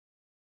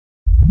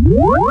Oh,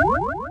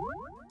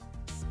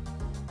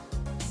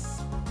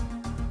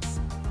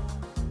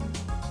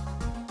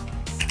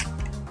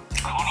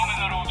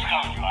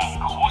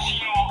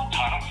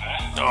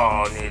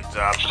 needs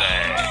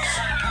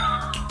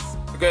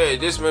updates. Okay,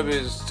 this maybe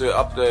is to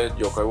update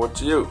Yokai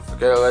Watch U.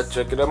 Okay, let's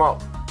check them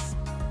out.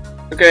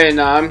 Okay,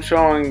 now I'm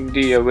showing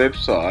the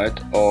website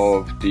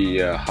of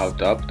the how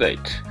to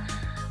update.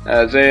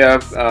 They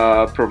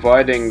are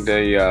providing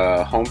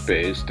the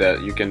homepage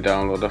that you can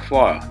download the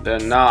file.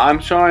 Then now I'm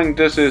showing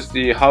this is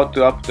the how to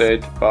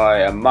update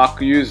by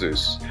Mac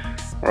users.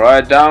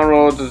 Alright,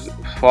 download the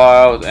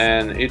file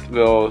and it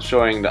will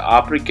showing the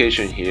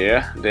application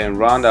here. Then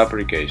run the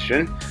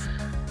application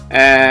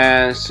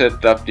and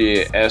set up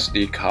the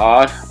SD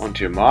card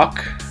onto your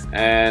Mac,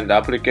 and the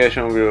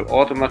application will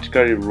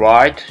automatically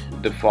write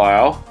the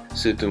file,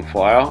 certain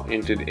file,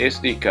 into the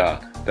SD card.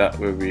 That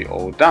will be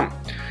all done.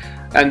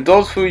 And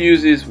those who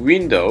uses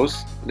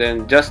Windows,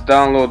 then just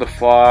download the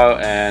file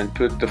and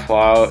put the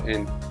file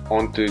in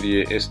onto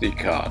the SD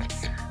card.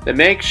 Then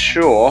make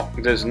sure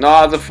there's no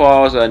other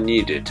files are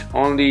needed,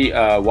 only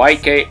a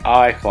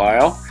YKI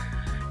file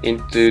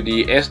into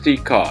the SD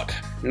card.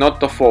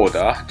 Not the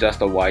folder, just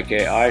a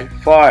YKI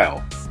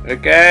file.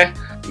 Okay,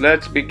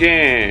 let's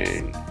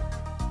begin.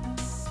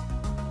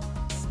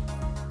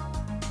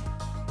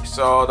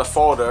 So the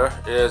folder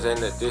is in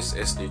this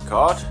SD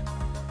card.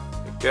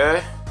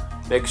 Okay,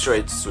 make sure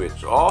it's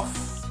switched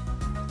off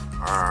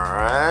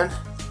and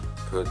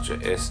put your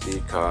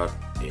SD card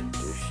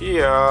into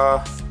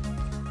here.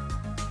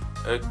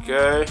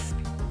 Okay,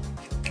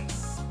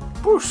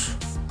 push.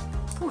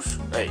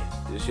 Hey,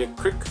 did you hear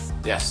quick?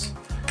 Yes.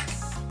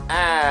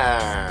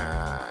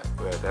 And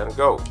let them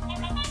go.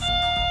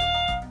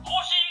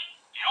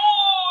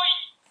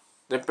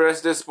 Then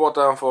press this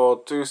button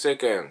for 2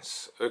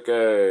 seconds.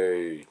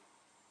 Okay.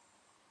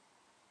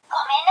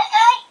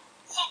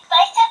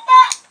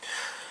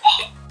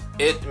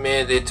 It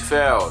means it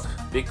failed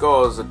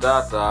because the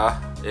data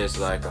is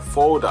like a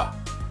folder.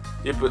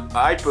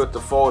 I put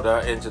the folder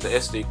into the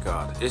SD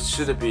card. It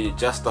should be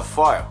just a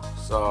file.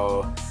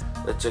 So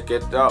let's check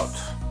it out.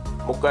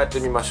 もう一回やって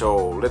みまし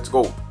ょう。Let's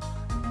go.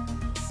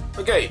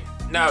 Okay,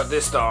 now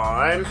this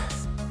time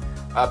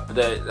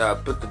update,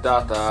 put the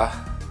data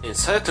in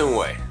certain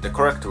way, the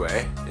correct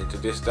way, into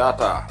this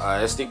data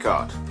SD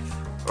card.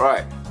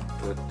 Right,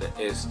 put the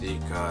SD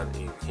card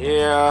in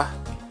here.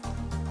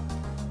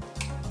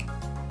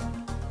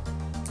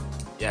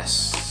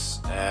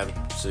 Yes, and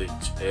switch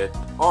it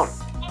on.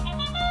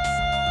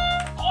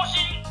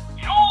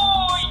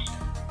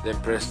 Then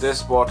press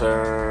this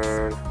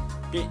button.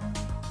 P.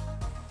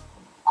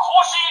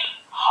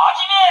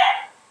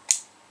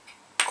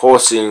 更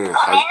新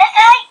はい。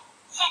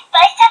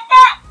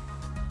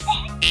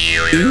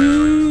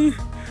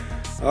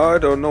I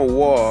don't know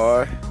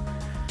why.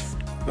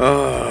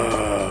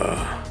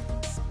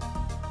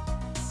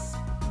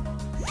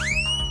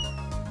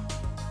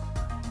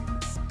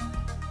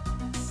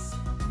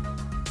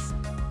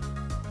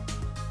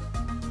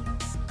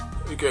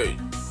 Okay,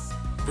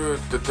 put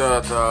the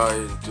data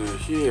into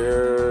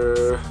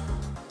here.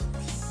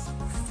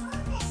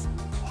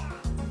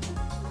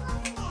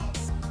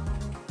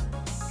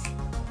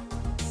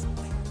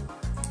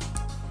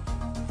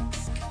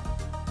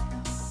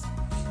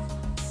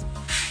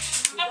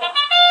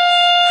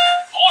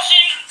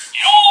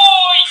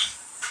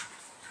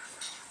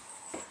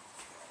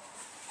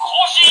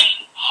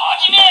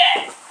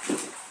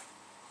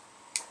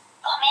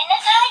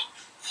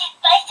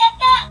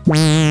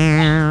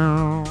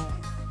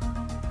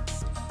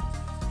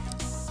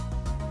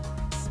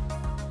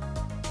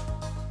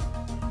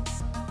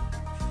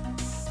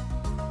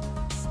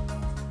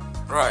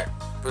 Right,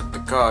 put the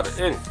card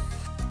in,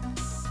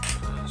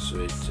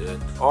 switch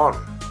it on.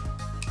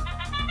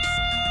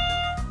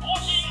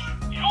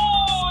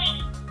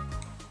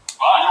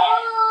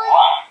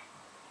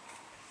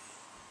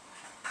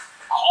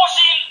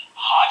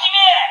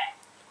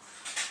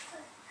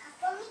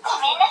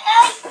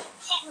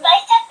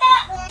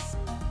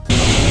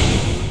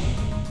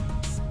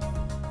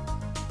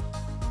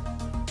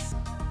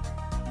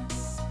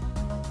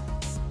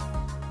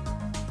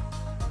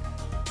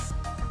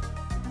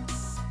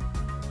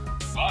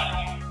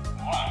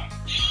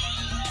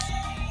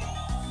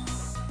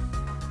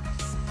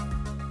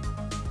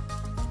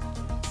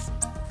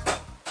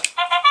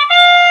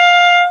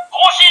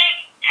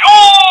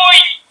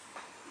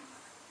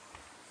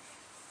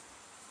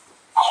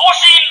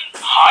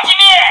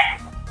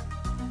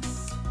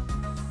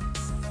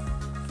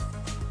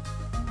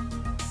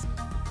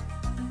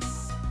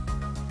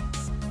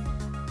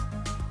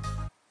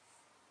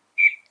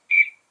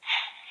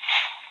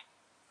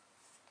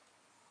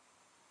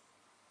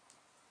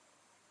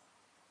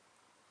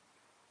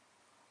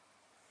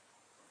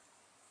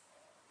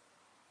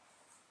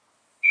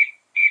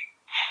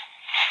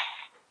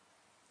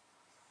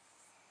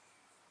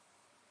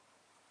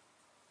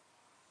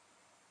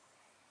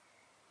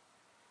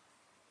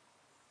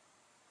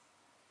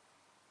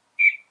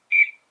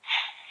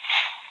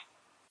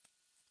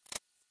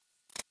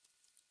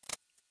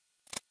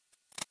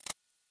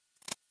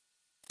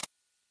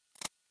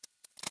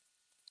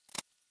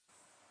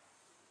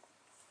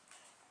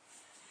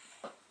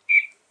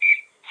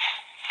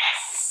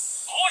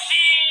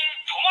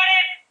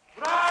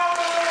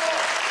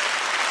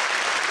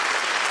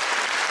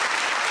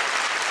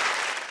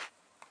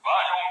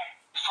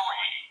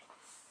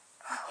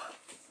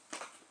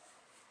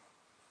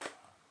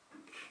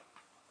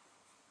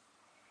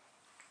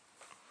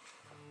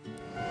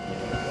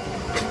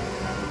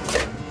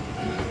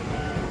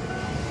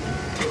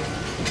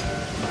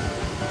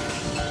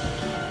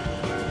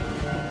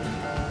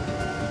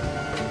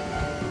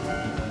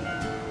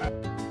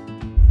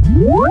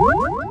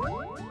 you.